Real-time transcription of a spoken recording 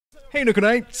Hey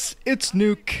Nukeites, it's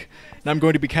Nuke, and I'm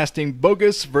going to be casting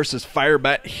Bogus versus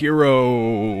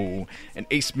FirebatHero, an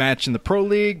ace match in the Pro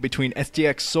League between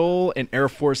STX Soul and Air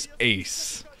Force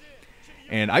Ace.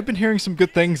 And I've been hearing some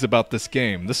good things about this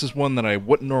game. This is one that I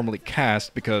wouldn't normally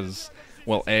cast because,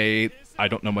 well, A, I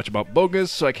don't know much about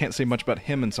Bogus, so I can't say much about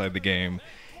him inside the game.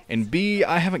 And B,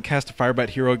 I haven't cast a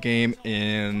FirebatHero game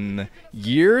in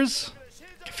years.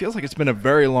 It feels like it's been a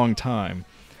very long time.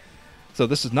 So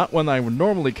this is not one I would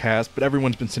normally cast, but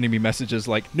everyone's been sending me messages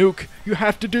like, Nuke, you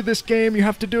have to do this game, you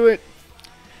have to do it.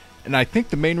 And I think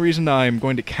the main reason I'm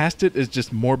going to cast it is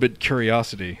just morbid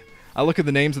curiosity. I look at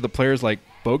the names of the players like,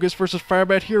 Bogus versus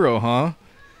FirebatHero, huh?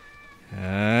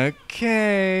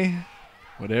 Okay.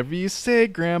 Whatever you say,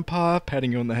 Grandpa,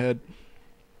 patting you on the head.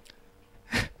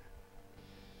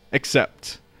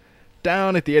 Except,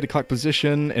 down at the 8 o'clock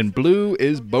position in blue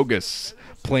is Bogus,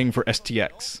 playing for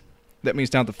STX. That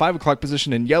means down at the 5 o'clock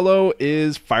position in yellow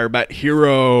is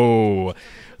FirebatHero,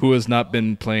 who has not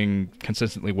been playing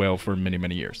consistently well for many,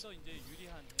 many years.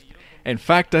 In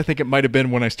fact, I think it might have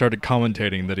been when I started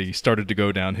commentating that he started to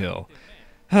go downhill.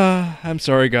 I'm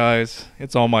sorry, guys.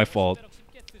 It's all my fault.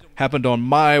 Happened on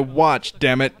my watch,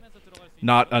 damn it.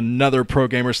 Not another pro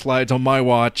gamer slides on my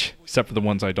watch, except for the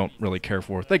ones I don't really care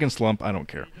for. They can slump, I don't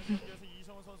care.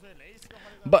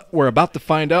 But we're about to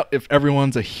find out if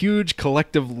everyone's a huge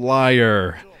collective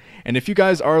liar. And if you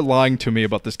guys are lying to me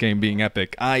about this game being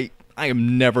epic, I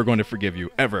am never going to forgive you,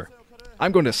 ever.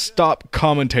 I'm going to stop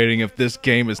commentating if this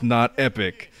game is not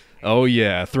epic. Oh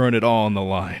yeah, throwing it all on the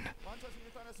line.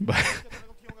 But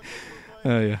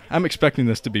yeah, I'm expecting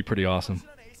this to be pretty awesome.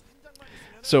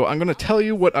 So I'm going to tell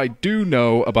you what I do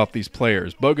know about these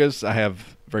players. Bogus, I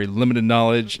have very limited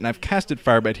knowledge, and I've casted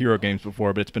FirebatHero games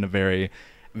before, but it's been a very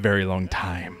long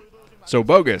time. So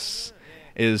Bogus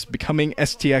is becoming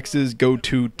STX's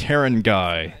go-to Terran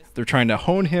guy. They're trying to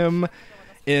hone him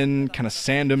in, kind of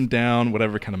sand him down,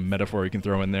 whatever kind of metaphor you can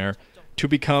throw in there, to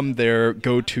become their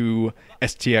go-to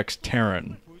STX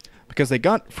Terran. Because they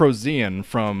got Frozean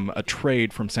from a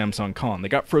trade from Samsung Con. They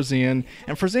got Frozean,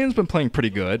 and Frozean's been playing pretty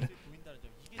good.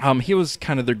 He was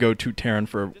kind of their go-to Terran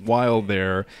for a while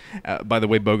there. By the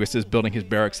way, Bogus is building his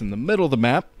barracks in the middle of the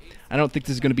map. I don't think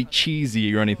this is going to be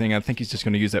cheesy or anything. I think he's just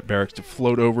going to use that barracks to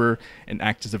float over and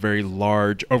act as a very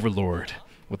large overlord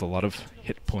with a lot of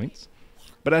hit points.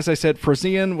 But as I said,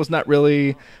 Frozean was not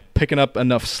really picking up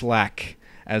enough slack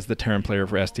as the Terran player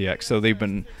for STX. So they've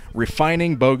been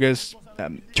refining Bogus,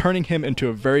 turning him into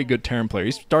a very good Terran player.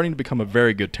 He's starting to become a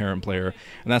very good Terran player,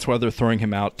 and that's why they're throwing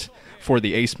him out for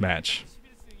the ace match.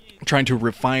 Trying to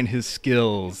refine his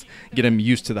skills, get him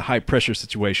used to the high-pressure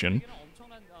situation.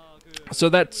 So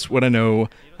that's what I know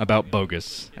about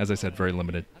Bogus. As I said, very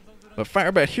limited. But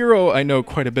FirebatHero I know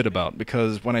quite a bit about,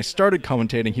 because when I started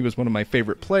commentating, he was one of my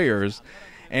favorite players,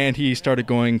 and he started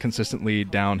going consistently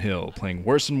downhill, playing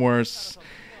worse and worse,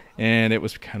 and it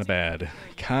was kind of bad.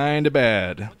 Kind of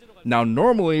bad. Now,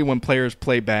 normally when players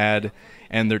play bad,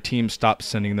 and their team stops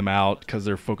sending them out because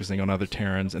they're focusing on other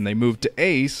Terrans, and they move to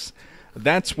ace,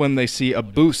 that's when they see a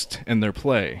boost in their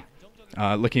play.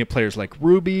 Looking at players like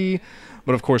Ruby,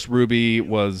 but of course Ruby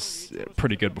was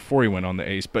pretty good before he went on the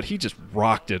ace, but he just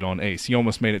rocked it on ace. He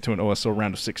almost made it to an OSO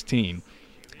round of 16.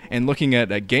 And looking at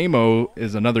Gameo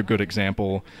is another good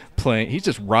example. He's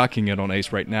just rocking it on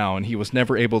ace right now, and he was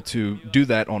never able to do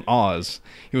that on Oz.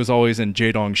 He was always in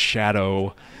Jaedong's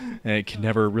shadow, and he could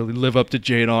never really live up to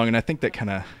Jaedong, and I think that kind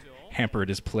of hampered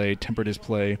his play, tempered his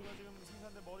play.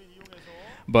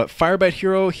 But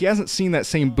FirebatHero, he hasn't seen that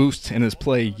same boost in his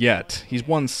play yet. He's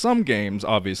won some games,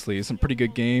 obviously, some pretty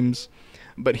good games,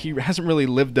 but he hasn't really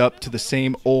lived up to the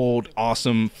same old,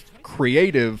 awesome,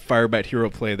 creative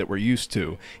FirebatHero play that we're used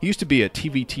to. He used to be a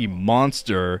TVT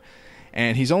monster,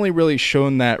 and he's only really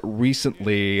shown that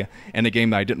recently in a game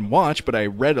that I didn't watch, but I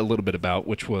read a little bit about,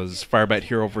 which was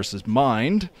FirebatHero versus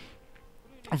Mind.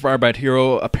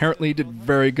 FirebatHero apparently did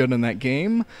very good in that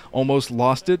game, almost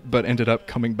lost it, but ended up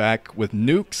coming back with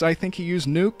nukes. I think he used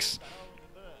nukes.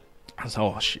 So,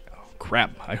 oh,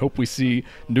 crap, I hope we see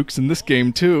nukes in this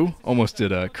game too. Almost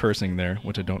did a cursing there,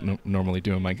 which I don't normally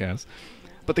do in my cast.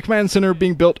 But the command center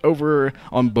being built over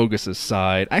on Bogus's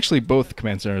side. Actually, both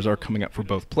command centers are coming up for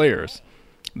both players.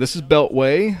 This is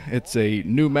Beltway. It's a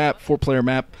new map, 4-player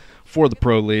map for the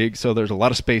Pro League, so there's a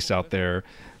lot of space out there.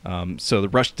 So the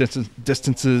rush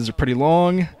distances are pretty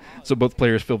long, so both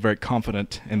players feel very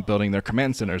confident in building their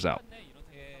command centers out,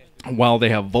 while they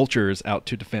have vultures out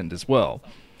to defend as well.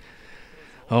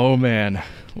 Oh man,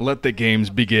 let the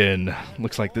games begin.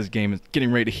 Looks like this game is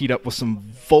getting ready to heat up with some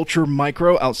vulture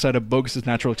micro outside of Bogus'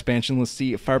 natural expansion. Let's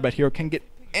see if FirebatHero can get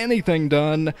anything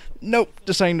done. Nope,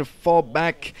 deciding to fall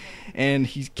back, and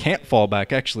he can't fall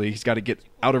back, actually. He's got to get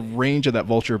out of range of that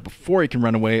vulture before he can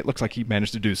run away. It looks like he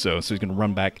managed to do so, so he's going to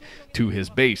run back to his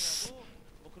base.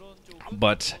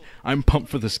 But I'm pumped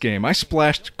for this game. I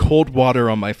splashed cold water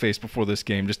on my face before this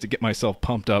game just to get myself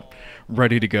pumped up,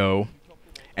 ready to go.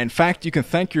 In fact, you can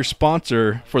thank your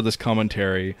sponsor for this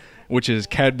commentary, which is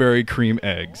Cadbury Cream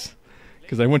Eggs.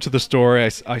 Because I went to the store,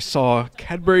 I saw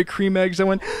Cadbury Cream Eggs, I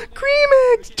went, cream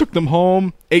eggs! Took them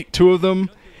home, ate 2 of them,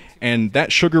 and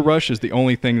that sugar rush is the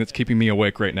only thing that's keeping me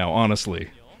awake right now, honestly.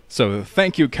 So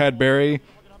thank you, Cadbury.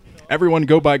 Everyone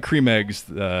go buy cream eggs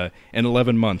in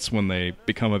 11 months when they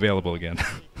become available again.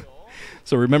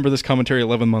 So remember this commentary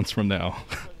 11 months from now.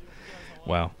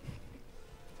 Wow.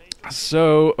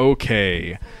 So,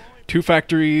 okay. 2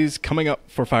 factories coming up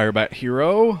for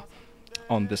FirebatHero.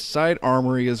 On this side,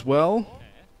 armory as well.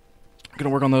 Going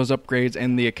to work on those upgrades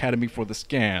and the academy for the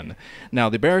scan. Now,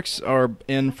 the barracks are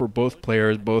in for both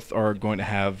players. Both are going to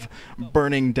have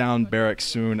burning down barracks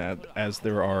soon, as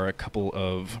there are a couple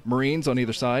of Marines on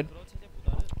either side.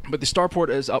 But the starport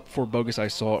is up for Bogus. I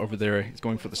saw over there. He's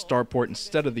going for the starport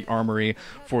instead of the armory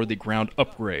for the ground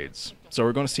upgrades. So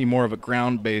we're going to see more of a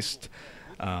ground-based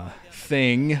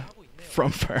thing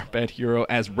from FirebatHero,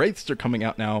 as Wraiths are coming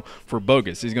out now for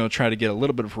Bogus. He's going to try to get a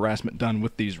little bit of harassment done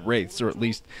with these Wraiths, or at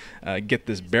least get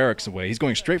this barracks away. He's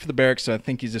going straight for the barracks, so I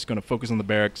think he's just going to focus on the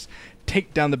barracks,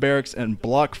 take down the barracks, and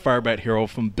block FirebatHero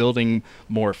from building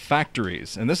more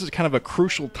factories. And this is kind of a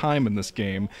crucial time in this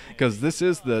game, because this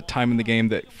is the time in the game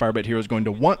that FirebatHero is going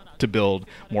to want to build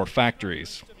more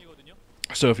factories.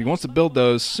 So if he wants to build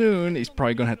those soon, he's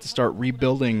probably going to have to start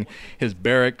rebuilding his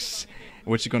barracks,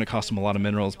 which is going to cost him a lot of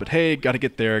minerals. But hey, got to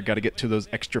get there, got to get to those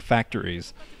extra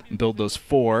factories and build those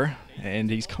 4. And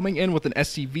he's coming in with an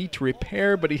SCV to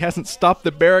repair, but he hasn't stopped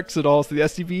the barracks at all, so the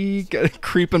SCV got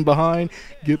creeping behind.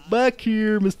 Get back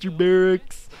here, Mr.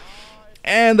 Barracks.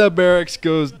 And the barracks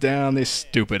goes down, this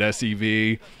stupid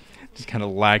SCV. Just kind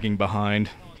of lagging behind.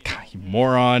 God, you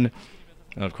moron.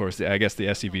 And of course, I guess the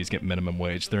SCVs get minimum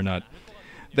wage. They're not...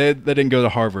 They didn't go to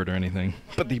Harvard or anything.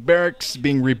 But the barracks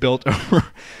being rebuilt over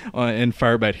in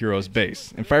FirebatHero's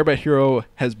base. And FirebatHero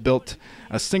has built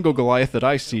a single Goliath that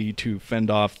I see to fend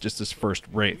off just his first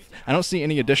Wraith. I don't see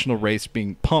any additional Wraiths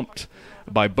being pumped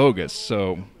by Bogus,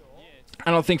 so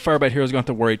I don't think FirebatHero is going to have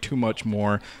to worry too much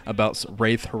more about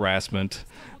Wraith harassment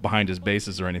behind his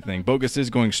bases or anything. Bogus is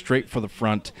going straight for the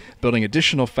front, building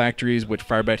additional factories, which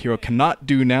FirebatHero cannot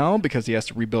do now because he has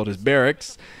to rebuild his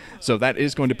barracks. So that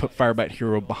is going to put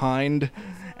FirebatHero behind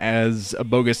as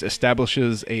Bogus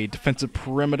establishes a defensive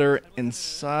perimeter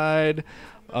inside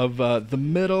of the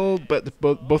middle, but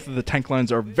both of the tank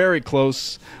lines are very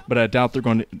close, but I doubt they're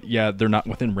going to, they're not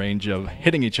within range of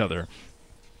hitting each other.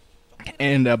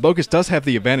 And Bogus does have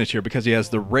the advantage here because he has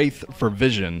the Wraith for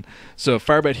vision. So if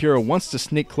FirebatHero wants to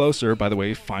sneak closer, by the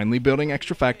way, finally building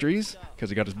extra factories because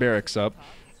he got his barracks up,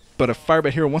 but if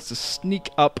FirebatHero wants to sneak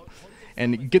up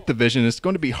and get the vision, it's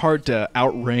going to be hard to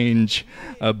outrange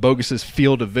Bogus's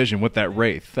field of vision with that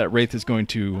Wraith. That Wraith is going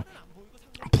to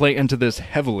play into this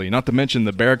heavily, not to mention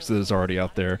the barracks that is already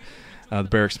out there. The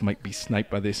barracks might be sniped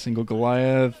by the single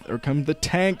Goliath, or come the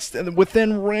tanks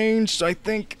within range, so I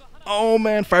think, oh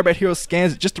man, FirebatHero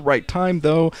scans at just the right time,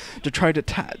 though, to try to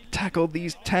tackle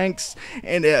these tanks,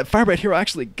 and FirebatHero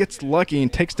actually gets lucky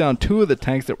and takes down 2 of the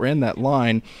tanks that were in that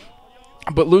line,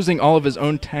 but losing all of his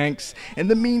own tanks. In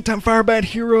the meantime,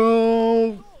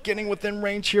 FirebatHero getting within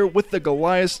range here with the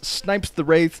Goliath, snipes the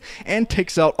Wraiths, and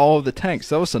takes out all of the tanks.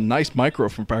 That was a nice micro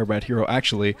from FirebatHero,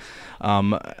 actually,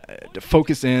 to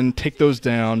focus in, take those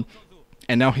down,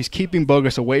 and now he's keeping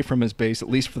Bogus away from his base, at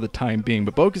least for the time being.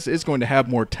 But Bogus is going to have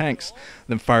more tanks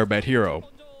than FirebatHero.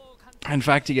 In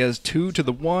fact, he has 2 to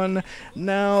the 1.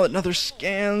 Now, another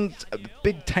scan. A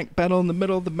big tank battle in the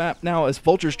middle of the map now as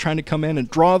Vulture's trying to come in and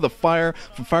draw the fire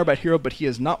from FirebatHero, but he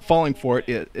is not falling for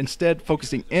it. Instead,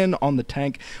 focusing in on the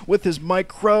tank with his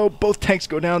micro. Both tanks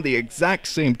go down the exact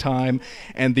same time,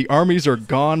 and the armies are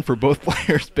gone for both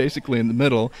players, basically, in the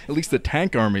middle. At least the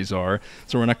tank armies are.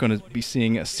 So we're not going to be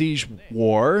seeing a siege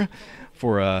war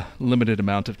for a limited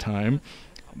amount of time.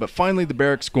 But finally, the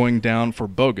barracks going down for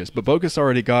Bogus. But Bogus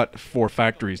already got 4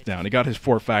 factories down. He got his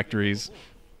 4 factories.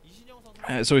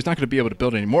 So he's not going to be able to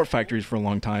build any more factories for a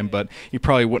long time, but he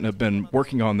probably wouldn't have been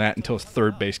working on that until his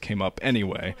 3rd base came up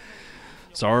anyway.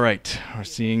 So alright, we're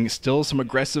seeing still some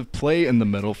aggressive play in the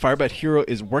middle. FirebatHero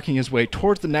is working his way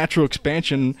towards the natural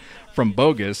expansion from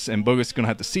Bogus, and Bogus is going to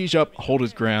have to siege up, hold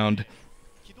his ground,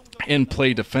 and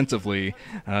play defensively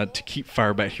to keep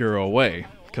FirebatHero away.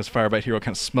 because FirebatHero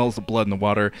kind of smells the blood in the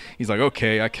water. He's like,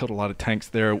 okay, I killed a lot of tanks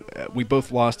there. We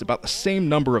both lost about the same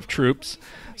number of troops,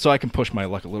 so I can push my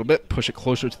luck a little bit, push it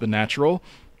closer to the natural,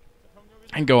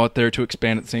 and go out there to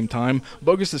expand at the same time.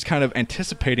 Bogus is kind of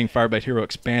anticipating FirebatHero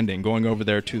expanding, going over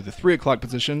there to the 3 o'clock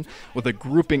position with a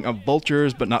grouping of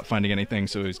vultures, but not finding anything,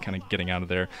 so he's kind of getting out of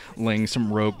there, laying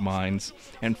some rogue mines.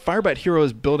 And FirebatHero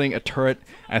is building a turret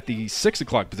at the 6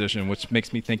 o'clock position, which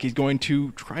makes me think he's going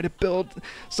to try to build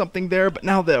something there, but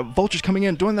now the vultures coming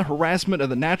in, doing the harassment of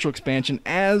the natural expansion,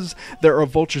 as there are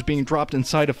vultures being dropped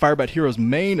inside of FirebatHero's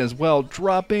main as well,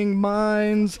 dropping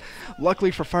mines.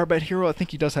 Luckily for FirebatHero, I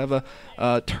think he does have a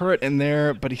turret in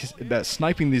there, but he's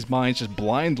sniping these mines just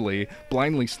blindly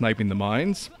sniping the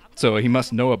mines. So he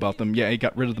must know about them. Yeah, he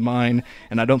got rid of the mine,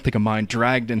 and I don't think a mine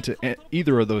dragged into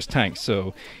either of those tanks,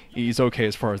 so he's okay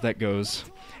as far as that goes.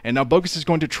 And now Bogus is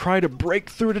going to try to break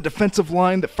through the defensive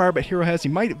line that FirebatHero has. He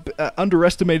might have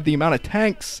underestimated the amount of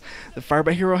tanks that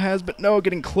FirebatHero has, but no,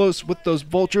 getting close with those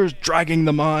vultures, dragging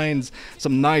the mines.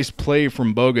 Some nice play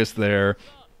from Bogus there.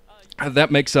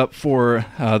 That makes up for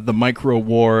the micro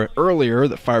war earlier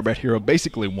that FirebatHero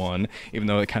basically won, even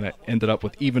though it kind of ended up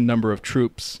with even number of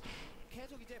troops.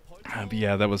 But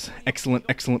yeah, that was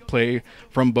excellent play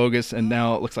from Bogus, and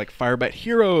now it looks like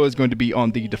FirebatHero is going to be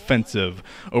on the defensive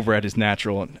over at his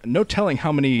natural. No telling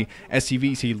how many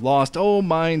SCVs he lost. Oh,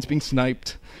 mines being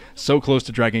sniped. So close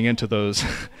to dragging into those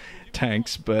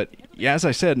tanks, but yeah, as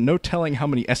I said, no telling how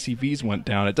many SCVs went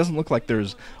down. It doesn't look like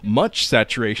there's much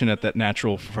saturation at that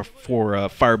natural for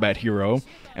FirebatHero,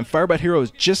 and FirebatHero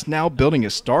is just now building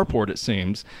his starport, it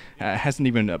seems. Hasn't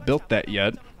even built that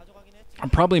yet.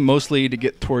 Probably mostly to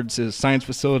get towards his science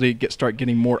facility, start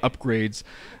getting more upgrades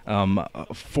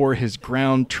for his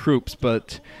ground troops.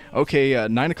 But okay,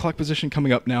 9 o'clock position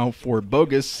coming up now for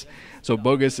Bogus. So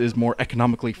Bogus is more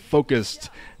economically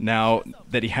focused now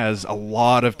that he has a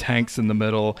lot of tanks in the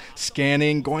middle.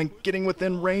 Scanning, getting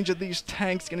within range of these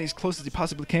tanks, getting as close as he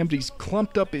possibly can, but he's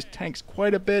clumped up his tanks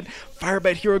quite a bit.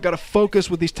 FirebatHero got to focus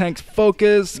with these tanks.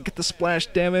 Focus, get the splash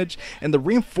damage, and the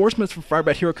reinforcements from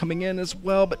FirebatHero coming in as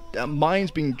well, but mines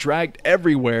being dragged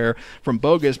everywhere from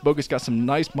Bogus. Bogus got some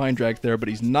nice mine drags there, but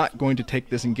he's not going to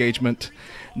take this engagement.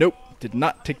 Nope, did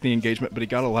not take the engagement, but he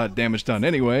got a lot of damage done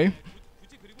anyway.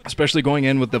 Especially going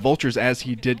in with the vultures as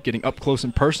he did, getting up close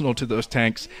and personal to those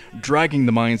tanks, dragging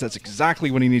the mines. That's exactly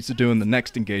what he needs to do in the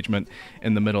next engagement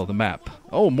in the middle of the map.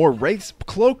 Oh, more wraiths,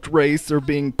 cloaked wraiths are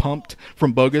being pumped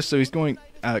from Bogus, so he's going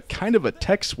kind of a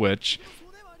tech switch.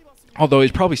 Although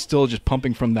he's probably still just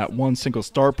pumping from that one single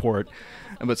starport.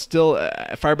 But still,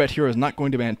 FirebatHero is not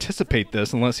going to anticipate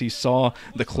this unless he saw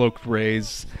the cloaked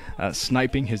wraiths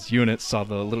sniping his units, saw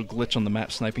the little glitch on the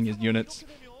map sniping his units.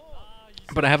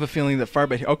 But I have a feeling that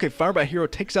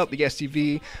FirebatHero takes out the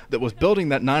SCV that was building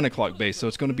that 9 o'clock base, so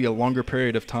it's going to be a longer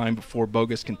period of time before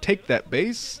Bogus can take that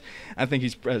base. I think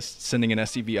he's sending an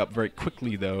SCV up very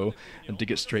quickly, though, to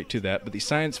get straight to that. But the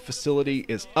science facility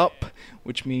is up,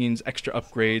 which means extra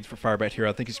upgrades for FirebatHero.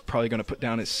 I think he's probably going to put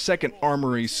down his second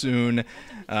armory soon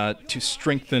to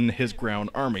strengthen his ground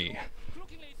army.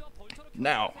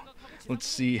 Now, let's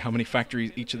see how many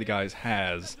factories each of the guys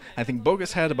has. I think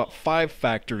Bogus had about 5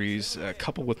 factories, a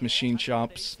couple with machine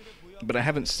shops, but I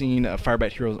haven't seen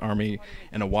FirebatHero's army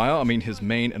in a while. I mean, his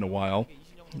main in a while.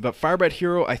 But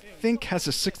FirebatHero, I think, has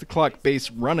a 6 o'clock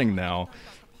base running now.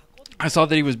 I saw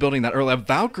that he was building that earlier.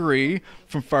 Valkyrie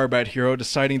from FirebatHero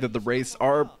deciding that the wraiths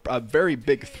are a very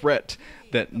big threat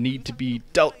that need to be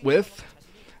dealt with.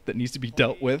 That needs to be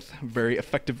dealt with very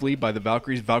effectively by the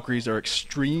Valkyries. Valkyries are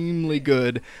extremely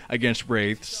good against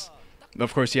wraiths.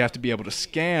 Of course, you have to be able to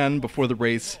scan before the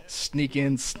wraiths sneak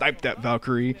in, snipe that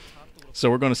Valkyrie. So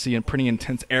we're going to see a pretty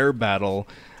intense air battle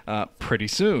pretty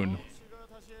soon.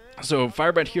 So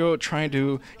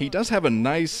FirebatHero he does have a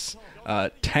nice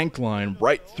tank line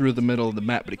right through the middle of the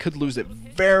map, but he could lose it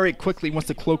very quickly once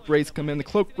the cloaked wraiths come in. The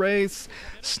cloaked wraiths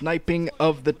sniping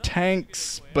of the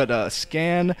tanks, but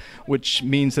scan, which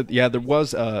means that, yeah, there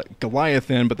was a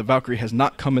Goliath in, but the Valkyrie has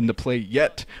not come into play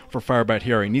yet for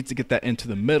FirebatHero. He needs to get that into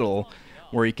the middle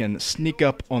where he can sneak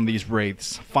up on these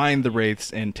wraiths, find the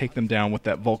wraiths, and take them down with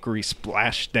that Valkyrie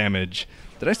splash damage.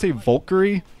 Did I say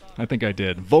Valkyrie? I think I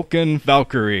did. Vulcan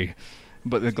Valkyrie.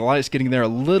 But the Goliath's getting there a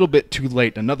little bit too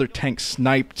late. Another tank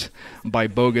sniped by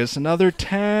Bogus. Another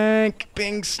tank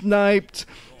being sniped.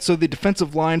 So the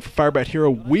defensive line for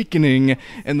FirebatHero weakening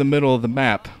in the middle of the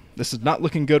map. This is not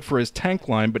looking good for his tank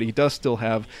line, but he does still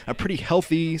have a pretty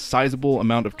healthy, sizable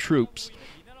amount of troops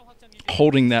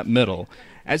holding that middle.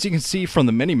 As you can see from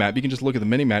the minimap, you can just look at the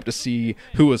minimap to see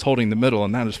who is holding the middle,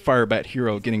 and that is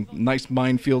FirebatHero getting nice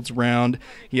minefields around.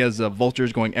 He has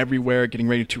vultures going everywhere, getting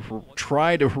ready to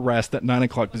try to harass that 9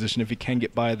 o'clock position if he can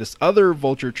get by this other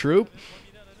vulture troop.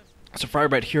 So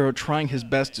FirebatHero trying his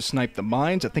best to snipe the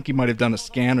mines. I think he might have done a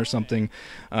scan or something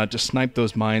to snipe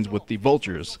those mines with the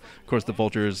vultures. Of course, the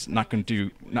vultures not going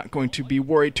to be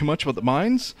worried too much about the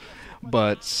mines.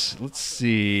 But let's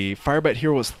see.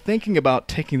 FirebatHero was thinking about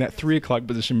taking that 3 o'clock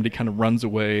position, but he kind of runs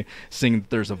away, seeing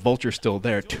that there's a vulture still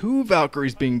there. 2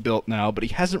 Valkyries being built now, but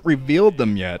he hasn't revealed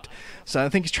them yet. So I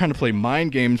think he's trying to play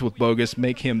mind games with Bogus,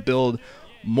 make him build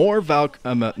more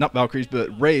not Valkyries,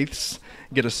 but Wraiths,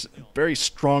 get a very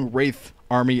strong Wraith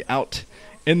army out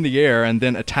in the air, and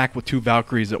then attack with 2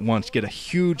 Valkyries at once, get a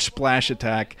huge splash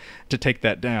attack to take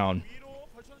that down.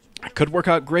 Could work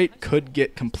out great, could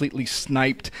get completely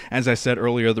sniped. As I said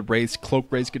earlier, the Wraiths, Cloak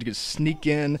Wraiths could just sneak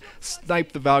in,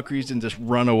 snipe the Valkyries, and just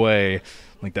run away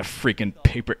like the freaking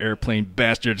paper airplane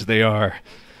bastards they are.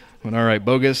 But alright,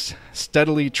 Bogus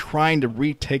steadily trying to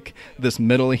retake this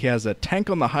middle. He has a tank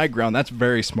on the high ground. That's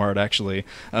very smart, actually.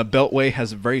 Beltway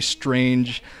has a very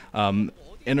strange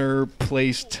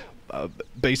inner-placed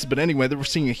base. But anyway, we're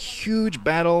seeing a huge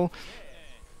battle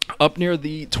up near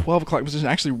the 12 o'clock position,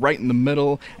 actually right in the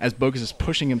middle, as Bogus is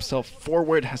pushing himself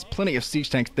forward, has plenty of siege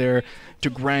tanks there to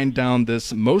grind down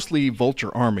this mostly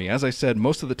vulture army. As I said,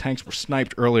 most of the tanks were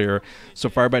sniped earlier, so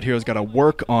FirebatHero's got to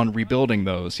work on rebuilding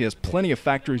those. He has plenty of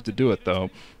factories to do it, though.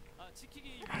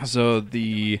 So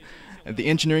the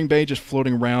engineering bay just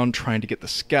floating around trying to get the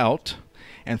scout,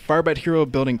 and FirebatHero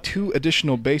building 2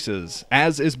 additional bases,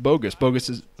 as is Bogus. Bogus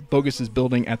is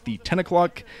building at the 10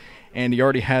 o'clock, and he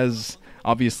already has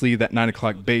obviously that 9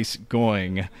 o'clock base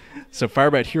going. So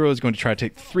FirebatHero is going to try to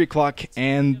take the 3 o'clock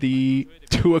and the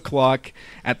 2 o'clock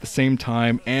at the same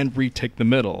time and retake the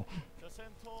middle.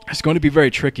 It's going to be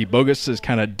very tricky. Bogus has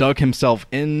kind of dug himself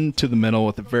into the middle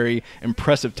with a very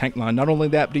impressive tank line. Not only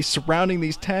that, but he's surrounding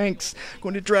these tanks,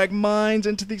 going to drag mines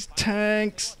into these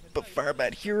tanks. But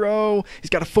FirebatHero, he's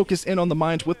got to focus in on the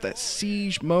mines with that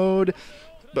siege mode.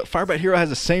 But FirebatHero has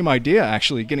the same idea,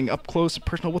 actually, getting up close and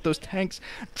personal with those tanks,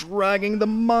 dragging the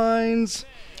mines.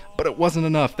 But it wasn't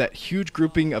enough. That huge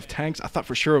grouping of tanks, I thought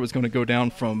for sure it was going to go down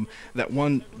from that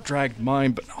one dragged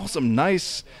mine, but also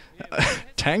nice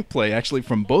tank play, actually,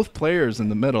 from both players in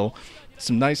the middle.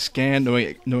 Some nice scan,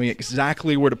 knowing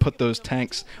exactly where to put those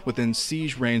tanks within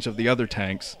siege range of the other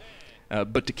tanks.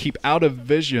 But to keep out of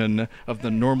vision of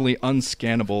the normally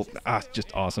unscannable,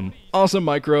 just awesome. Awesome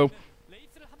micro.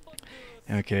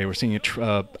 Okay, we're seeing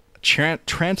a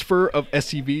transfer of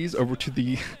SCVs over to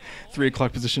the 3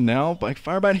 o'clock position now by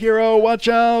FirebatHero. Watch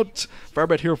out!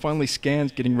 FirebatHero finally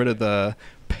scans, getting rid of the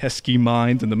pesky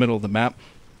mines in the middle of the map.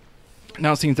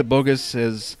 Now it seems that Bogus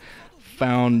has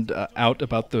found out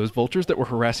about those vultures that were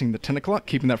harassing the 10 o'clock,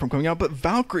 keeping that from coming out. But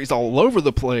Valkyries all over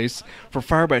the place for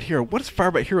FirebatHero. What is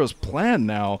FirebatHero's plan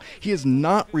now? He has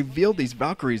not revealed these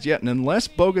Valkyries yet, and unless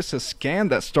Bogus has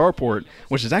scanned that starport,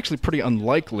 which is actually pretty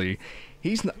unlikely,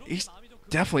 he's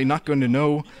definitely not going to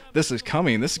know this is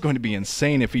coming. This is going to be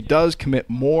insane if he does commit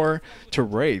more to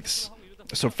Wraiths.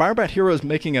 So FirebatHero is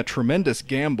making a tremendous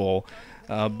gamble,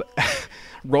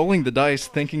 rolling the dice,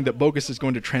 thinking that Bogus is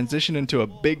going to transition into a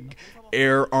big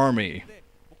air army.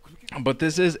 But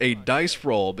this is a dice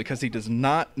roll because he does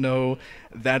not know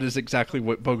that is exactly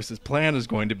what Bogus's plan is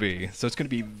going to be. So it's going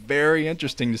to be very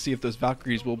interesting to see if those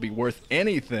Valkyries will be worth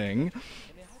anything.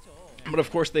 But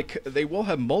of course, they will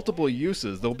have multiple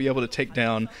uses. They'll be able to take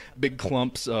down big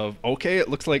clumps of, okay, it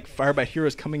looks like FirebatHero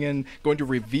is coming in, going to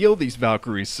reveal these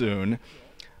Valkyries soon.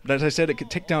 But as I said, it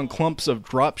could take down clumps of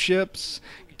dropships,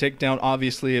 take down,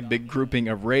 obviously, a big grouping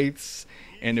of Wraiths.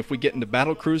 And if we get into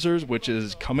battle cruisers, which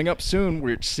is coming up soon,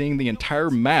 we're seeing the entire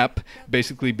map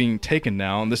basically being taken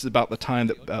now. And this is about the time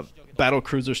that battle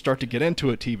cruisers start to get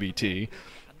into a TVT.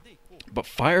 But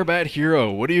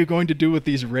FirebatHero, what are you going to do with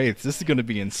these Wraiths? This is going to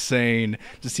be insane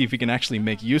to see if he can actually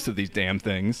make use of these damn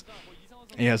things.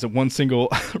 He has a one single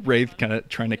Wraith kind of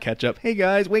trying to catch up. Hey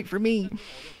guys, wait for me.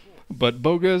 But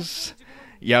Bogus,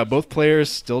 yeah, both players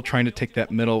still trying to take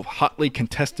that middle, hotly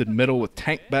contested middle with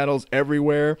tank battles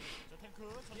everywhere.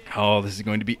 Oh, this is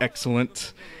going to be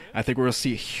excellent. I think we're going to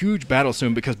see a huge battle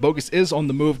soon because Bogus is on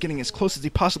the move, getting as close as he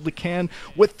possibly can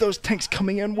with those tanks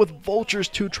coming in, with vultures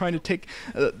too, trying to take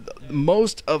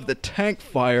most of the tank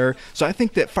fire. So I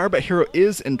think that FirebatHero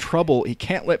is in trouble. He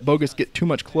can't let Bogus get too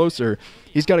much closer.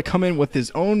 He's got to come in with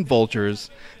his own vultures,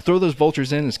 throw those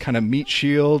vultures in as kind of meat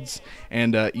shields,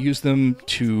 and use them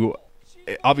to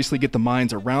obviously get the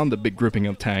mines around the big grouping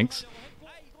of tanks.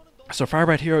 So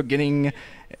FirebatHero getting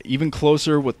Even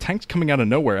closer with tanks coming out of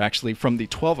nowhere, actually, from the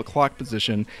 12 o'clock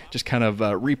position, just kind of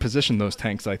repositioned those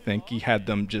tanks, I think. He had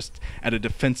them just at a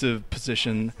defensive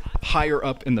position higher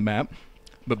up in the map.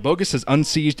 But Bogus has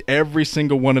unsieged every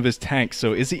single one of his tanks,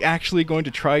 so is he actually going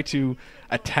to try to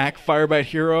attack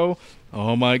FirebatHero?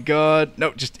 Oh my god.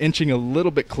 No, just inching a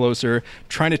little bit closer,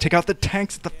 trying to take out the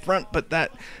tanks at the front, but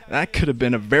that could have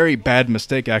been a very bad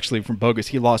mistake, actually, from Bogus.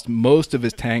 He lost most of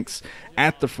his tanks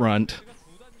at the front,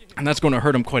 and that's going to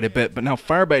hurt him quite a bit. But now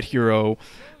FirebatHero,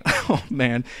 oh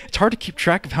man, it's hard to keep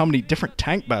track of how many different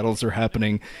tank battles are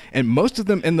happening, and most of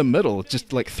them in the middle.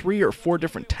 Just like 3 or 4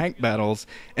 different tank battles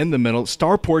in the middle.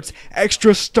 Starports,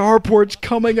 extra starports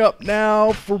coming up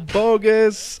now for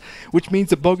Bogus, which means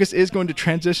that Bogus is going to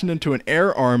transition into an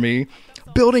air army,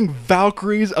 building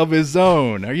Valkyries of his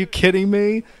own. Are you kidding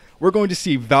me? We're going to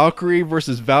see Valkyrie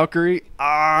versus Valkyrie.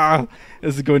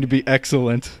 This is going to be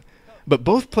excellent. But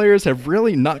both players have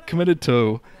really not committed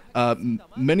to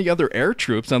many other air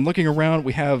troops. I'm looking around.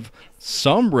 We have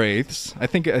some Wraiths. I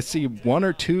think I see 1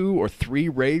 or 2 or 3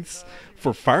 Wraiths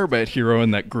for FirebatHero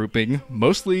in that grouping.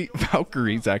 Mostly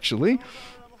Valkyries, actually.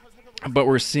 But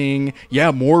we're seeing,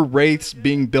 yeah, more Wraiths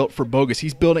being built for Bogus.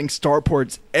 He's building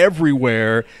starports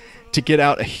everywhere to get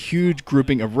out a huge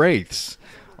grouping of Wraiths.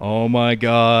 Oh my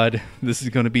god. This is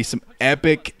going to be some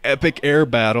epic, epic air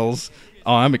battles.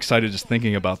 Oh, I'm excited just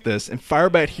thinking about this. And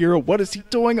FirebatHero, what is he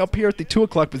doing up here at the 2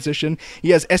 o'clock position?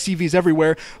 He has SCVs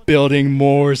everywhere, building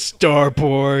more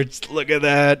starports. Look at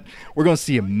that. We're going to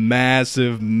see a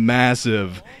massive,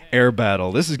 massive air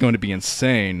battle. This is going to be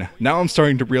insane. Now I'm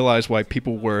starting to realize why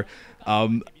people were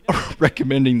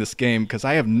recommending this game, because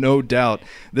I have no doubt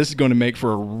this is going to make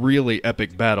for a really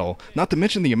epic battle. Not to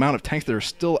mention the amount of tanks that are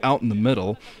still out in the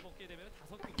middle.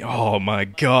 Oh my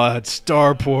god,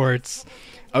 starports.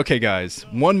 Okay, guys,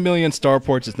 1 million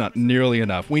starports is not nearly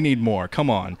enough. We need more. Come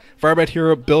on.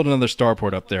 FirebatHero, build another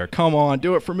starport up there. Come on,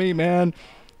 do it for me, man.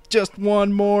 Just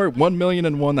one more.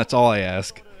 1,000,001, that's all I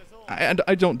ask.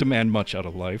 I don't demand much out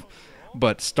of life.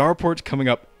 But starports coming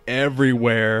up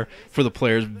everywhere for the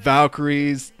players.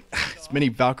 Valkyries, as many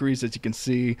Valkyries as you can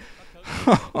see.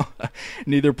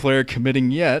 Neither player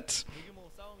committing yet.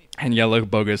 And yeah,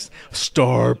 look, Bogus.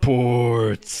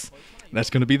 Starports. That's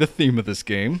going to be the theme of this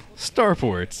game,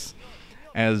 starports.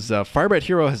 As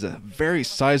FirebatHero has a very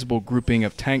sizable grouping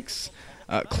of tanks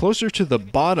closer to the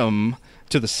bottom,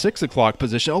 to the 6 o'clock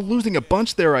position. Oh, losing a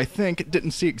bunch there, I think.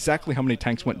 Didn't see exactly how many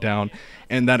tanks went down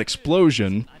in that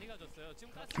explosion.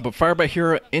 But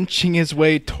FirebatHero inching his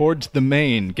way towards the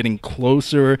main, getting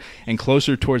closer and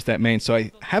closer towards that main. So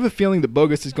I have a feeling that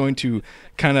Bogus is going to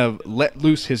kind of let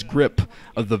loose his grip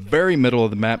of the very middle of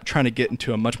the map, trying to get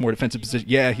into a much more defensive position.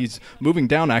 Yeah, he's moving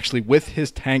down actually with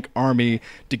his tank army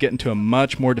to get into a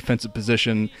much more defensive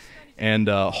position and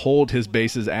hold his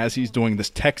bases as he's doing this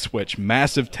tech switch,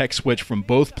 massive tech switch from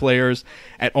both players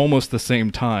at almost the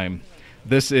same time.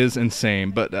 This is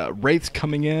insane, but Wraiths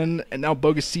coming in, and now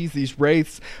Bogus sees these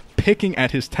Wraiths picking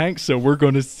at his tanks, so we're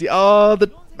going to see,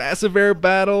 the massive air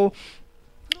battle.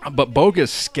 But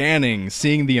Bogus scanning,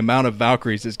 seeing the amount of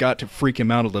Valkyries has got to freak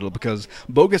him out a little, because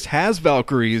Bogus has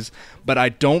Valkyries, but I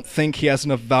don't think he has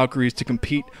enough Valkyries to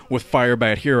compete with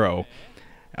FirebatHero.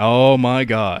 Oh my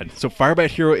god. So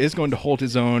FirebatHero is going to hold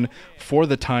his own for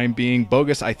the time being.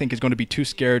 Bogus, I think, is going to be too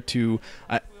scared to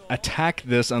attack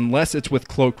this unless it's with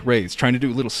cloaked Wraiths, trying to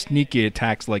do little sneaky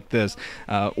attacks like this,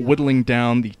 whittling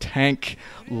down the tank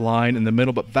line in the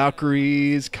middle. But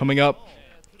Valkyries coming up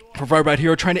for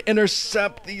FirebatHero, trying to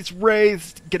intercept these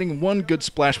Wraiths, getting one good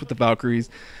splash with the Valkyries.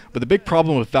 But the big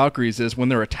problem with Valkyries is when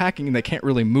they're attacking, they can't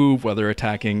really move while they're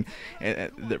attacking.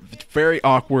 They're very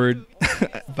awkward.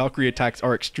 Valkyrie attacks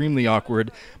are extremely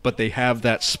awkward, but they have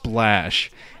that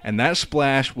splash. And that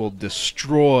splash will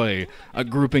destroy a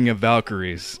grouping of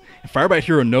Valkyries. And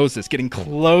FirebatHero knows this, getting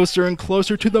closer and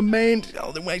closer to the main.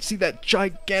 Oh, they might see that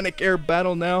gigantic air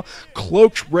battle now.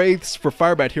 Cloaked Wraiths for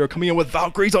FirebatHero coming in with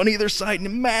Valkyries on either side. And a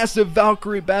massive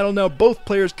Valkyrie battle now. Both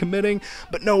players committing,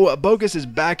 but no, Bogus is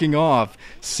backing off.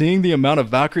 Seeing the amount of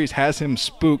Valkyries has him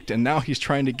spooked, and now he's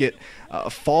trying to get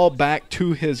fall back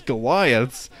to his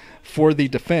Goliaths for the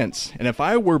defense. And if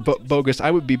I were Bogus,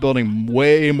 I would be building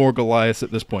way more Goliaths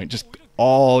at this point. Just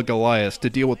all Goliaths to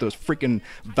deal with those freaking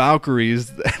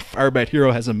Valkyries that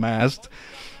FirebatHero has amassed.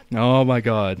 Oh my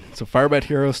god. So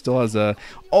FirebatHero still has a...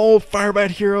 Oh,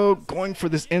 FirebatHero going for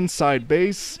this inside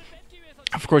base.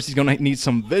 Of course, he's going to need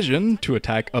some vision to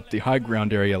attack up the high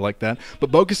ground area like that.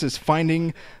 But Bogus is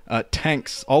finding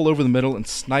tanks all over the middle and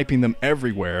sniping them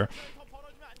everywhere.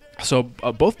 So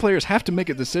both players have to make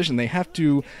a decision. They have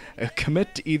to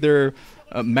commit to either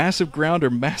massive ground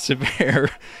or massive air.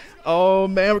 Oh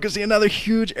man, we're gonna see another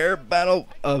huge air battle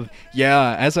of,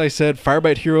 yeah, as I said,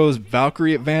 FirebatHero's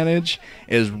Valkyrie advantage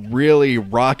is really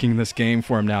rocking this game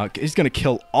for him now. He's gonna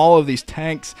kill all of these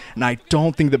tanks, and I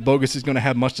don't think that Bogus is gonna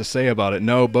have much to say about it.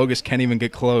 No, Bogus can't even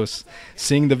get close.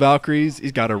 Seeing the Valkyries,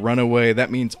 he's gotta run away.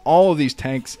 That means all of these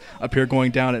tanks up here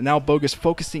going down, and now Bogus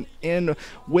focusing in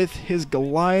with his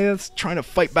Goliaths, trying to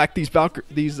fight back these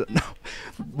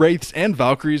Wraiths and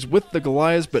Valkyries with the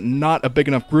Goliaths, but not a big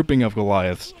enough grouping of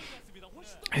Goliaths.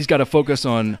 He's got to focus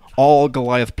on all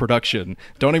Goliath production.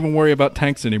 Don't even worry about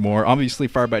tanks anymore. Obviously,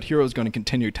 FirebatHero is going to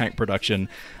continue tank production,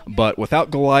 but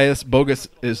without Goliaths, Bogus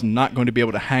is not going to be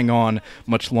able to hang on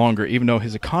much longer, even though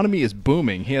his economy is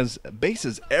booming. He has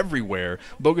bases everywhere.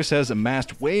 Bogus has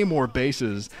amassed way more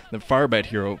bases than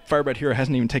FirebatHero. FirebatHero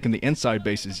hasn't even taken the inside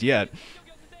bases yet.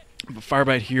 But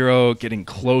FirebatHero getting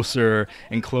closer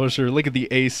and closer. Look at the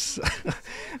ace,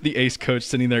 the ace coach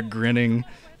sitting there grinning.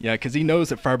 Yeah, because he knows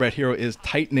that FirebatHero is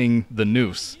tightening the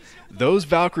noose. Those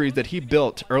Valkyries that he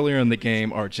built earlier in the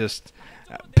game are just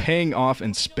paying off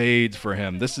in spades for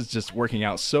him. This is just working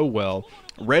out so well.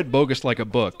 Read Bogus like a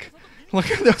book.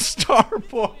 Look at those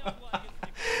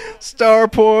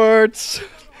starports.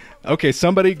 Okay,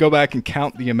 somebody go back and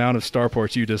count the amount of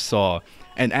starports you just saw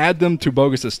and add them to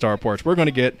Bogus' starports. We're going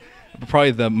to get probably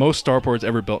the most starports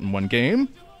ever built in one game.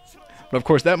 But of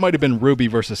course, that might have been Ruby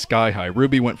versus Sky High.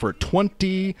 Ruby went for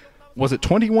 20, was it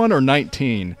 21 or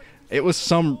 19? It was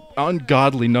some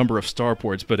ungodly number of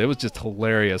starports, but it was just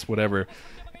hilarious, whatever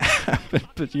happened.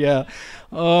 But yeah,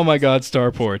 oh my god,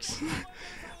 starports.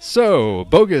 So,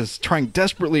 Bogus trying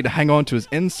desperately to hang on to his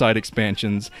inside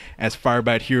expansions as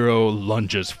FirebatHero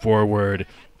lunges forward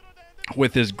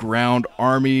with his ground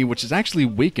army, which is actually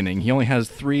weakening. He only has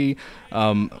three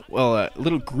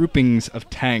little groupings of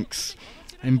tanks.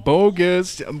 And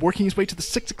Bogus working his way to the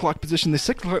 6 o'clock position. The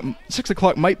 6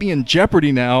 o'clock might be in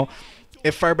jeopardy now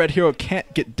if FirebatHero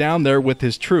can't get down there with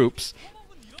his troops.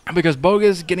 Because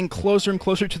Bogus is getting closer and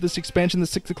closer to this expansion, the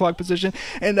 6 o'clock position.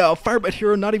 And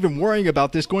FirebatHero not even worrying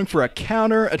about this, going for a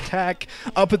counter attack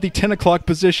up at the 10 o'clock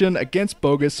position against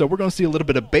Bogus. So we're going to see a little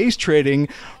bit of base trading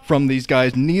from these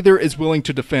guys. Neither is willing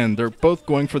to defend. They're both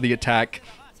going for the attack.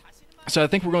 So I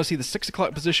think we're going to see the 6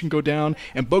 o'clock position go down,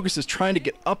 and Bogus is trying to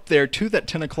get up there to that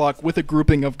 10 o'clock with a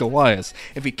grouping of Goliaths.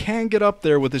 If he can get up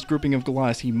there with this grouping of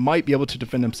Goliaths, he might be able to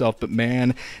defend himself, but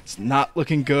man, it's not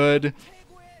looking good.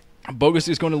 Bogus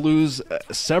is going to lose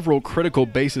several critical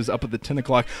bases up at the 10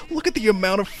 o'clock. Look at the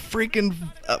amount of freaking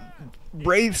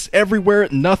Wraiths everywhere.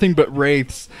 Nothing but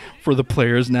Wraiths for the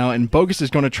players now. And Bogus is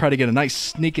going to try to get a nice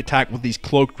sneak attack with these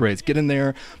cloaked Wraiths. Get in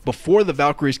there before the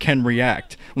Valkyries can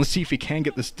react. Let's see if he can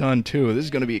get this done too. This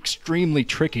is going to be extremely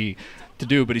tricky to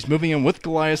do. But he's moving in with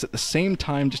Goliath at the same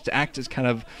time just to act as kind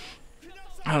of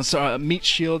meat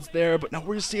shields there, but now we're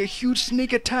going to see a huge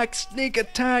sneak attack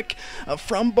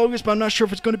from Bogus, but I'm not sure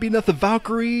if it's going to be enough. The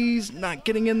Valkyries not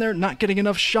getting in there, not getting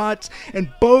enough shots,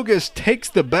 and Bogus takes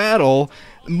the battle.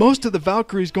 Most of the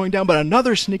Valkyries going down, but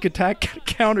another sneak attack,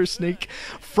 counter sneak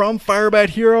from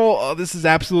FirebatHero. Oh, this is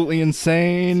absolutely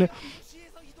insane.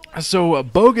 So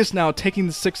Bogus now taking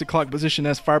the 6 o'clock position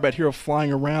as FirebatHero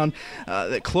flying around.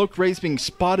 The cloaked Wraiths being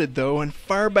spotted though, and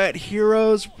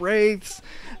FirebatHero's Wraiths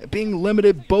being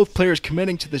limited. Both players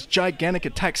committing to this gigantic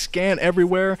attack. Scan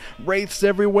everywhere, Wraiths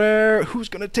everywhere. Who's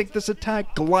going to take this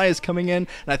attack? Goliaths coming in,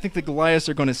 and I think the Goliaths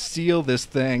are going to seal this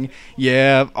thing.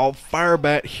 Yeah, all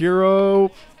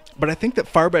FirebatHero. But I think that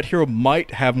FirebatHero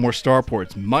might have more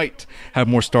starports.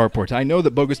 I know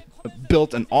that Bogus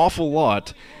built an awful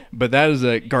lot, but that is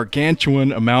a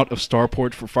gargantuan amount of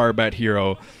starports for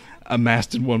FirebatHero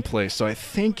amassed in one place. So I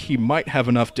think he might have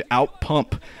enough to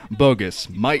outpump Bogus.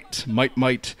 Might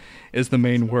is the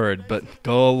main word. But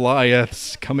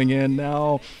Goliaths coming in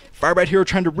now. FirebatHero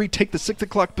trying to retake the 6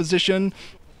 o'clock position.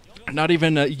 Not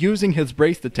even using his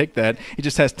Wraith to take that. He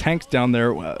just has tanks down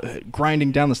there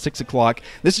grinding down the 6 o'clock.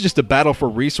 This is just a battle for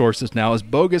resources now, as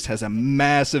Bogus has a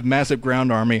massive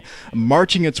ground army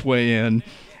marching its way in.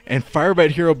 And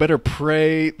FirebatHero better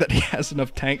pray that he has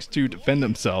enough tanks to defend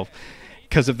himself.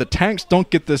 Because if the tanks don't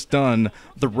get this done,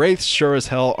 the Wraiths sure as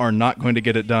hell are not going to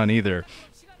get it done either.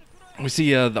 We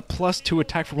see the +2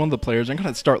 attack for one of the players. I'm going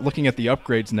to start looking at the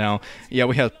upgrades now. Yeah,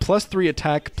 we have +3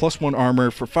 attack, +1 armor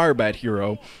for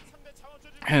FirebatHero.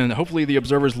 And hopefully the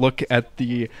observers look at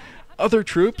the other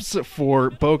troops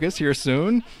for Bogus here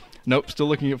soon. Nope, still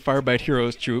looking at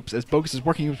FirebatHero's troops as Bogus is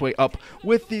working his way up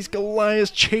with these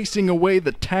Goliaths chasing away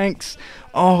the tanks.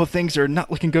 Oh, things are not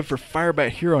looking good for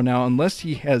FirebatHero now unless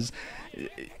he has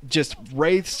just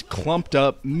Wraiths clumped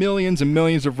up, millions and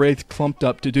millions of Wraiths clumped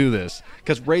up to do this.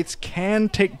 Because Wraiths can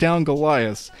take down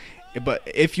Goliaths, but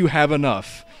if you have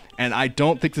enough. And I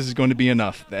don't think this is going to be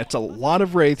enough. That's a lot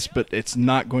of Wraiths, but it's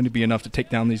not going to be enough to take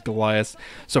down these Goliaths.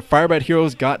 So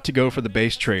FirebatHero's got to go for the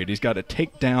base trade. He's got to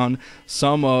take down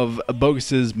some of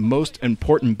Bogus's most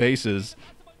important bases.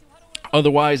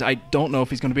 Otherwise, I don't know if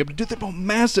he's going to be able to do the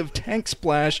massive tank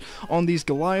splash on these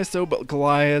Goliaths, though. But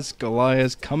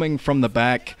Goliaths coming from the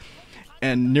back,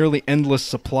 and nearly endless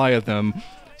supply of them.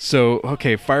 So,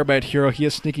 okay, FirebatHero, he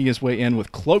is sneaking his way in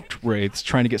with cloaked Wraiths,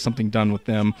 trying to get something done with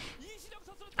them.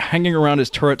 Hanging around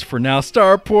his turrets for now.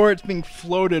 Starports being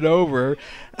floated over.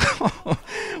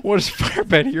 What is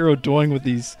FirebatHero doing with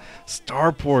these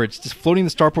starports? Just floating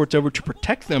the starports over to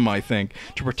protect them, I think.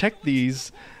 To protect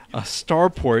these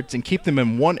starports and keep them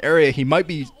in one area. He might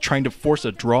be trying to force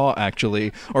a draw,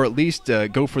 actually, or at least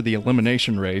go for the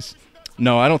elimination race.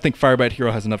 No, I don't think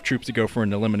FirebatHero has enough troops to go for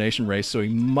an elimination race, so he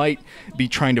might be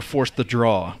trying to force the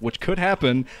draw, which could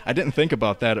happen. I didn't think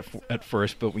about that at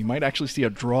first, but we might actually see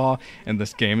a draw in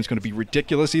this game. It's going to be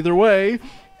ridiculous either way.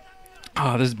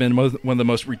 This has been one of the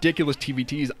most ridiculous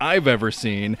TVTs I've ever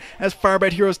seen, as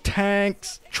FirebatHero's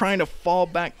tanks trying to fall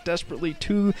back desperately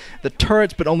to the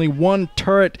turrets, but only one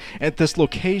turret at this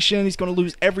location. He's going to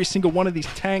lose every single one of these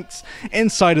tanks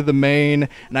inside of the main,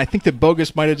 and I think that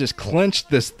Bogus might have just clinched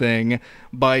this thing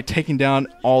by taking down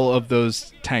all of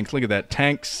those tanks. Look at that.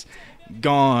 Tanks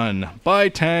gone. Bye,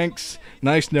 tanks.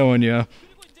 Nice knowing you.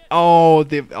 Oh,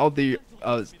 all the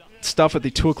stuff at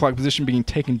the 2 o'clock position being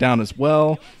taken down as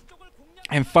well.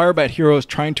 And FirebatHero is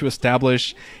trying to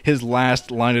establish his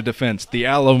last line of defense, the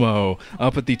Alamo,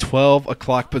 up at the 12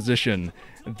 o'clock position.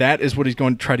 That is what he's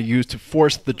going to try to use to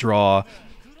force the draw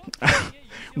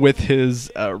with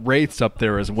his Wraiths up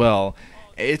there as well.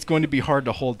 It's going to be hard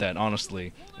to hold that,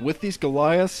 honestly. With these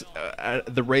Goliaths,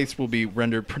 the Wraiths will be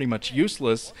rendered pretty much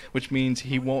useless, which means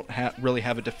he won't really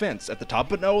have a defense at the top.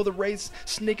 But no, the Wraiths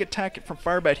sneak attack from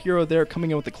FirebatHero there,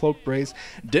 coming in with the Cloak Brace.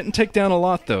 Didn't take down a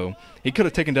lot, though. He could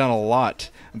have taken down a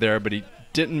lot there, but he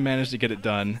didn't manage to get it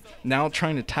done. Now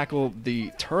trying to tackle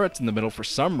the turrets in the middle for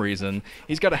some reason.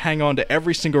 He's got to hang on to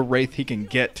every single Wraith he can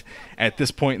get at this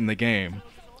point in the game.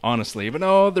 Honestly, but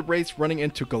no, the Wraith's running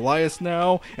into Goliaths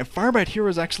now, and FirebatHero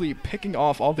is actually picking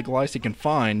off all the Goliaths he can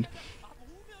find.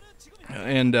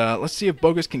 And let's see if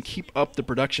Bogus can keep up the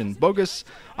production. Bogus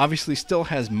obviously still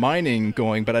has mining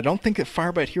going, but I don't think that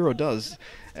FirebatHero does.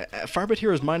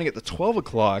 FirebatHero is mining at the 12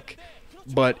 o'clock,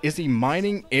 but is he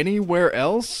mining anywhere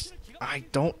else? I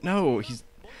don't know. He's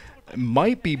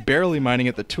might be barely mining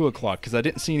at the 2 o'clock, because I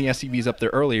didn't see any SCVs up there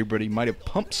earlier, but he might have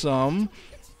pumped some.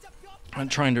 I'm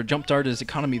trying to jump start his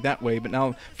economy that way, but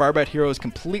now FirebatHero is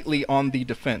completely on the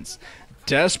defense,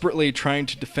 desperately trying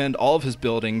to defend all of his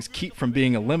buildings, keep from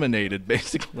being eliminated,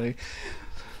 basically.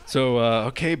 So,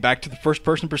 okay, back to the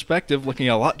first-person perspective, looking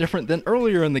a lot different than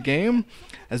earlier in the game,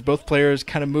 as both players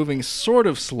kind of moving sort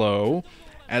of slow,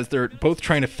 as they're both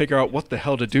trying to figure out what the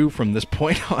hell to do from this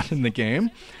point on in the game.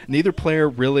 Neither player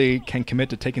really can commit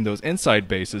to taking those inside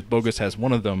bases. Bogus has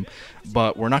one of them,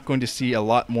 but we're not going to see a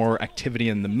lot more activity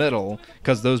in the middle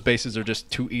because those bases are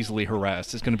just too easily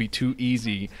harassed. It's going to be too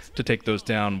easy to take those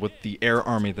down with the air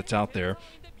army that's out there.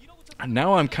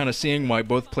 Now I'm kind of seeing why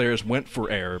both players went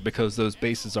for air, because those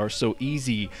bases are so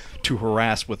easy to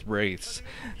harass with Wraiths.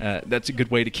 That's a good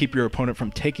way to keep your opponent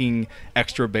from taking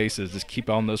extra bases, is keep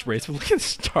on those Wraiths. Look at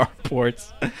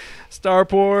starports.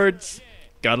 Starports!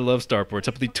 Gotta love starports.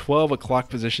 Up at the 12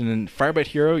 o'clock position, and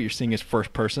FirebatHero, you're seeing his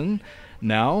first person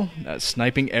now,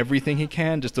 sniping everything he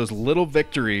can. Just those little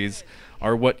victories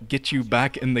are what get you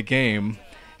back in the game.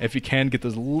 If you can get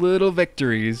those little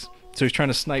victories. So he's trying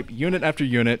to snipe unit after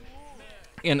unit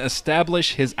and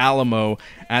establish his Alamo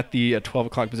at the 12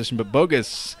 o'clock position. But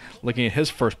Bogus, looking at his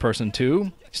first person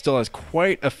too, still has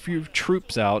quite a few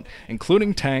troops out,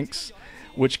 including tanks,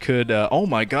 which could, oh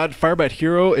my god,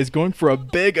 FirebatHero is going for a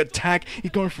big attack.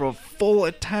 He's going for a full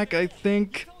attack, I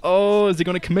think. Oh, is he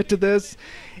going to commit to this?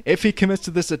 If he commits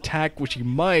to this attack, which he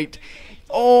might,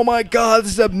 oh my god,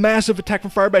 this is a massive attack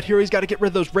from FirebatHero. He's got to get rid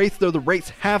of those Wraiths, though. The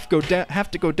Wraiths have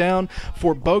to go down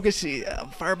for Bogus.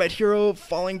 FirebatHero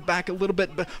falling back a little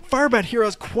bit, but FirebatHero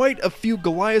has quite a few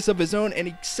Goliaths of his own, and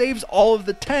he saves all of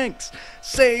the tanks.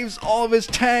 Saves all of his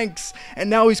tanks. And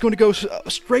now he's going to go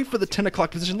straight for the 10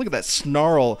 o'clock position. Look at that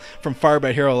snarl from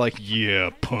FirebatHero, like, yeah,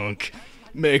 punk.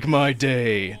 Make my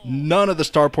day. None of the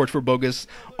starports for Bogus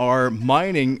are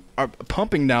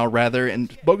pumping now, rather,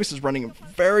 and Bogus is running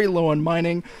very low on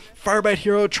mining.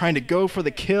 FirebatHero trying to go for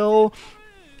the kill.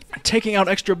 taking out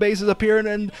extra bases up here, and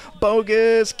then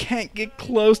Bogus can't get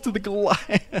close to the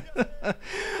Goliath.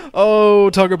 Oh,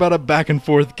 talk about a back and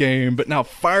forth game. But now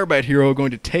FirebatHero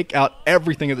going to take out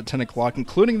everything at the 10 o'clock,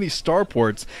 including these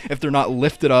starports, if they're not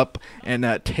lifted up and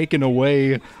taken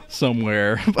away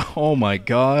somewhere. Oh my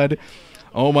god.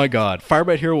 Oh my god.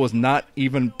 FirebatHero was not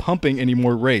even pumping any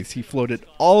more wraiths. He floated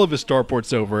all of his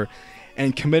starports over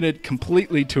and committed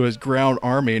completely to his ground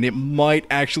army, and it might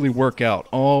actually work out.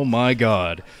 Oh my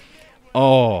god.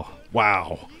 Oh,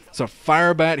 wow. So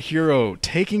FirebatHero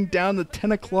taking down the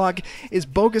 10 o'clock. Is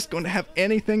Bogus going to have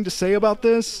anything to say about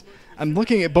this? I'm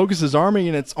looking at Bogus's army,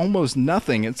 and it's almost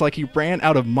nothing. It's like he ran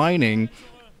out of mining.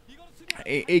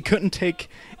 He couldn't take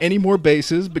any more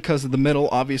bases because of the middle.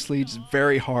 Obviously, it's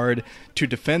very hard to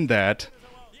defend that.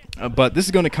 But this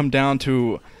is going to come down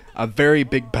to a very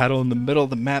big battle in the middle of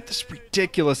the map. This is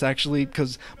ridiculous, actually,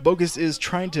 because Bogus is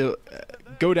trying to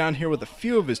go down here with a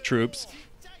few of his troops,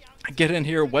 get in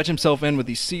here, wedge himself in with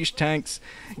these siege tanks,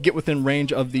 get within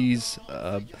range of these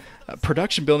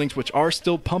production buildings, which are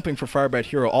still pumping for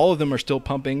FirebatHero. All of them are still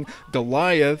pumping.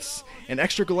 Goliaths, and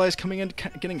extra Goliaths coming in,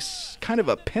 getting kind of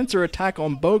a pincer attack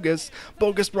on Bogus.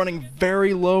 Bogus running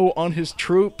very low on his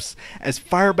troops, as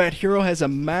FirebatHero has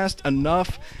amassed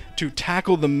enough to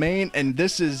tackle the main, and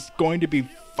this is going to be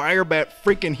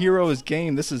FirebatHero's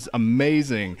game. This is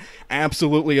amazing.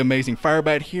 Absolutely amazing.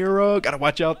 FirebatHero, gotta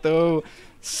watch out though.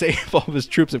 Save all of his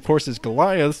troops. Of course, his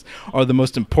Goliaths are the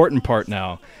most important part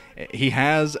now. He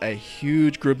has a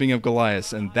huge grouping of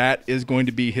Goliaths, and that is going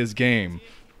to be his game.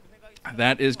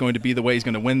 That is going to be the way he's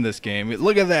going to win this game.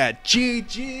 Look at that.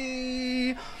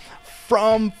 GG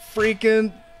from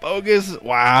freaking Bogus.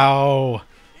 Wow.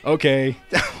 Okay.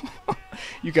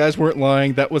 You guys weren't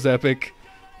lying. That was epic.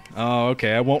 Oh,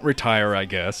 okay. I won't retire, I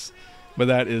guess. But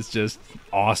that is just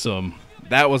awesome.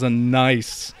 That was a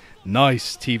nice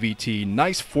TVT.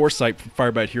 Nice foresight from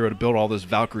FirebatHero to build all those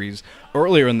Valkyries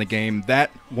earlier in the game.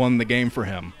 That won the game for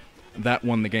him.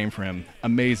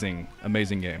 Amazing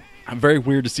game. I'm very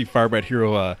weird to see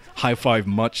FirebatHero high-five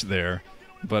much there,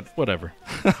 but whatever.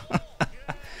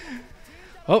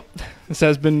 Well, this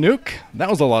has been Nuke. That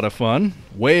was a lot of fun.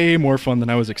 Way more fun than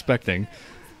I was expecting.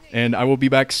 And I will be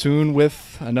back soon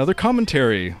with another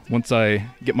commentary once I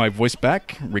get my voice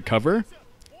back, recover,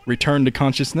 return to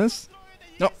consciousness.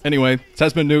 No, anyway, this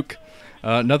has been Nuke.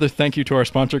 Another thank you to our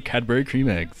sponsor, Cadbury Cream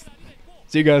Eggs.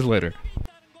 See you guys later.